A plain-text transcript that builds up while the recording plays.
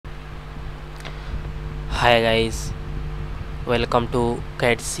Hi guys, welcome to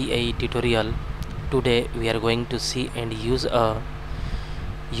CAD CA tutorial. Today we are going to see and use a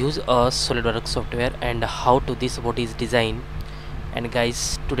Solidworks software and how to this body is design. And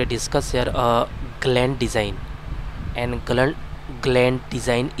guys, today discuss here a Gland design. And Gland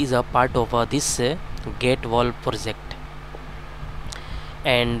design is a part of this gate wall project.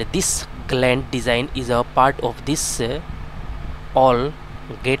 And this Gland design is a part of this all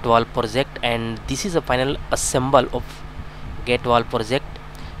gate wall project, and this is a final assemble of gate wall project.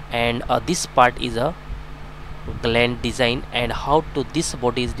 And this part is a Gland design, and how to this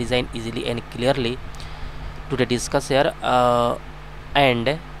body is designed easily and clearly today discuss here.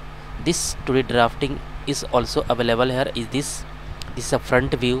 And this today drafting is also available here. This is a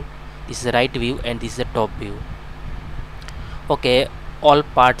front view, this is a right view, and this is a top view. Okay, all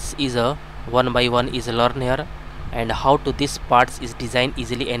parts is a one by one is learn here, and how to this parts is designed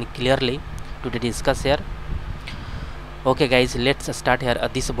easily and clearly today discuss here. Okay guys, let's start here.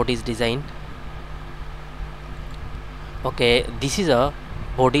 This body is designed. Okay, this is a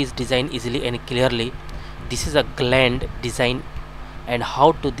body is designed easily and clearly. This is a Gland design, and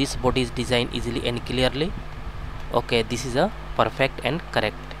how to this body is designed easily and clearly. Okay, this is a perfect and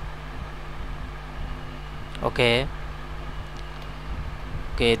correct. Okay,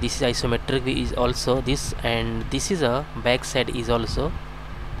 this is isometric view is also this, and this is a back side is also,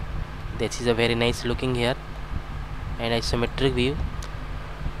 this is a very nice looking here, and isometric view.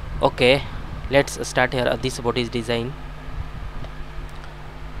 Okay, let's start here. This body is design.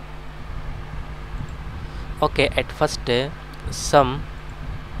 Okay, at first some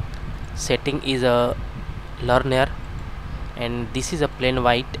setting is a learn here, and this is a plain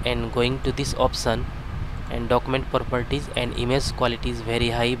white, and going to this option and document properties, and image quality is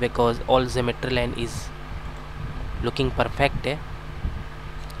very high because all geometry line is looking perfect.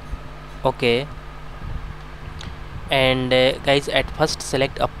 Okay, and guys, at first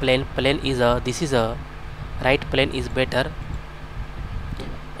select a plane is a, this is a right plane is better,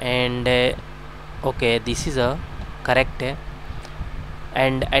 and okay, this is a correct.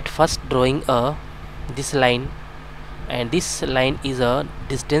 And at first drawing a this line, and this line is a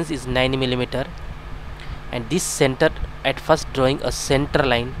distance is 9 mm, and this center at first drawing a center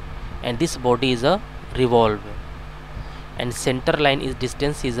line, and this body is a revolve, and center line is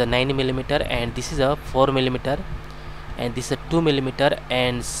distance is a 9 mm, and this is a 4 mm, and this is a 2 mm,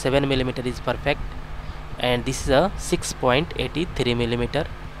 and 7 mm is perfect, and this is a 6.83 mm.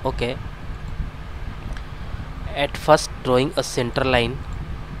 Okay, at first drawing a center line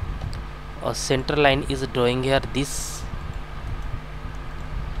is drawing here this,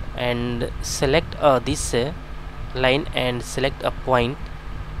 and select this line and select a point,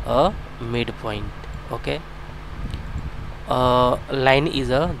 a midpoint. Okay, line is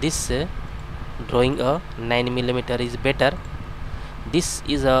a this drawing a 9 mm is better, this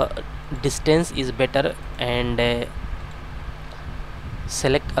is a distance is better, and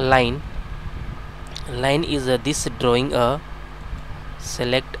select a line is this drawing a,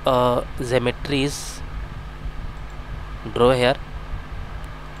 select a geometries, draw here,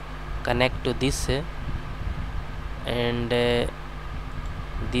 connect to this, and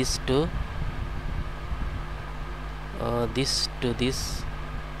this to this,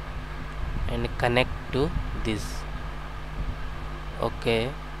 and connect to this.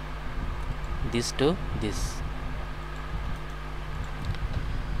 Okay, this to this,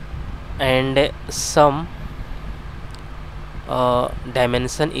 and some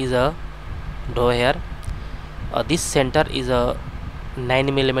dimension is a draw here. This center is a 9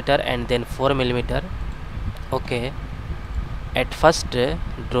 mm and then 4 mm. Okay, at first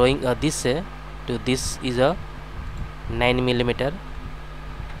drawing this to this is a 9 mm.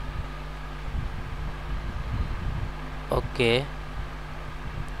 Okay,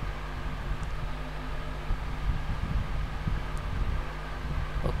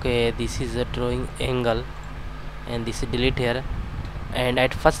 this is a drawing angle, and this is delete here, and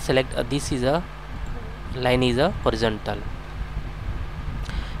at first select this is a line is a horizontal,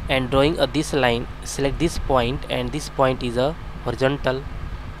 and drawing this line, select this point, and this point is a horizontal,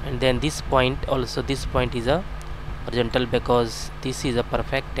 and then this point also, this point is a horizontal because this is a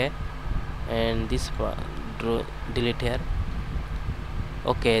perfect, and this draw delete here.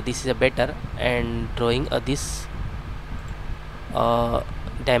 Okay, this is a better, and drawing this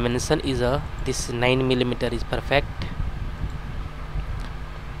dimension is a this 9 mm is perfect,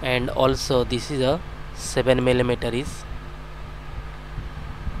 and also this is a 7 mm is,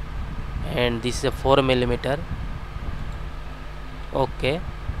 and this is a 4 mm. Okay,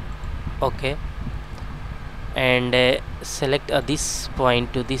 and select this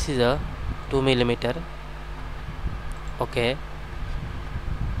point to this is a 2 mm, Okay,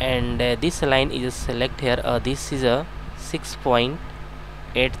 and this line is select here. This is a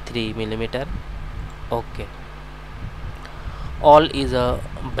 6.83 millimeter. Okay, all is a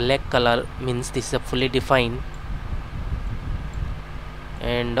black color, means this is a fully defined,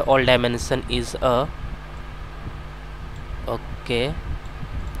 and all dimension is a okay.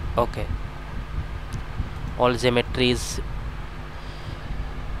 Okay, all geometries,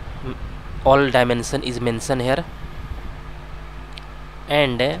 all dimension is mentioned here,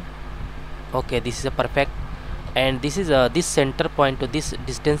 and okay, this is a perfect. And this is this center point to this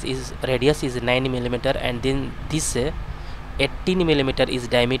distance is radius is 9 millimeter, and then this 18 millimeter is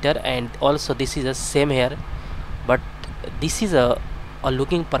diameter, and also this is the same here, but this is a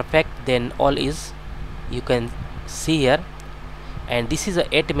looking perfect. Then all is, you can see here, and this is a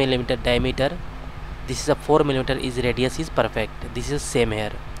 8 millimeter diameter, this is a 4 millimeter is radius is perfect. This is same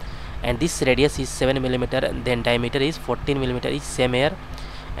here, and this radius is 7 millimeter, and then diameter is 14 millimeter is same here,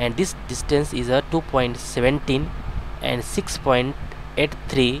 and this distance is a 2.17, and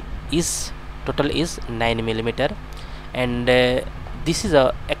 6.83 is total is 9 millimeter. And this is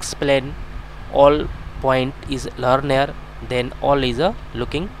a explain all point is learn here, then all is a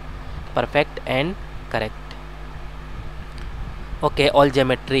looking perfect and correct. Okay, all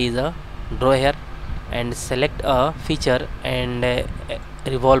geometry is a draw here, and select a feature and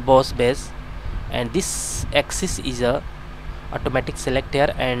revolve boss base, and this axis is a automatic select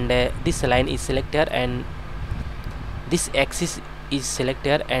here, and this line is select here, and this axis is select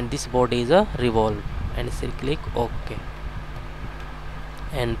here, and this board is a revolve, and still click OK,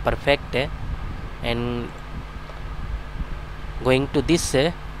 and perfect. And going to this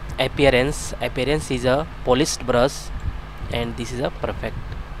appearance is a polished brush, and this is a perfect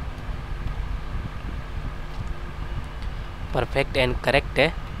and correct.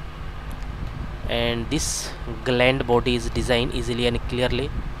 And this gland body is designed easily and clearly.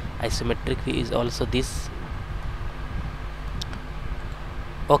 Isometric view is also this.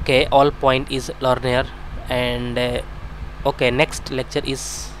 Okay, all point is learn here, and okay, next lecture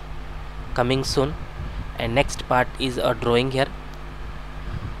is coming soon, and next part is a drawing here.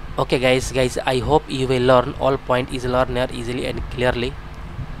 Okay guys, I hope you will learn all point is learn here easily and clearly.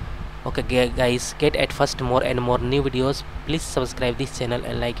 Okay guys, get at first more and more new videos. Please subscribe this channel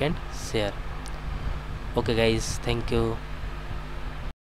and like and share. Okay guys, thank you.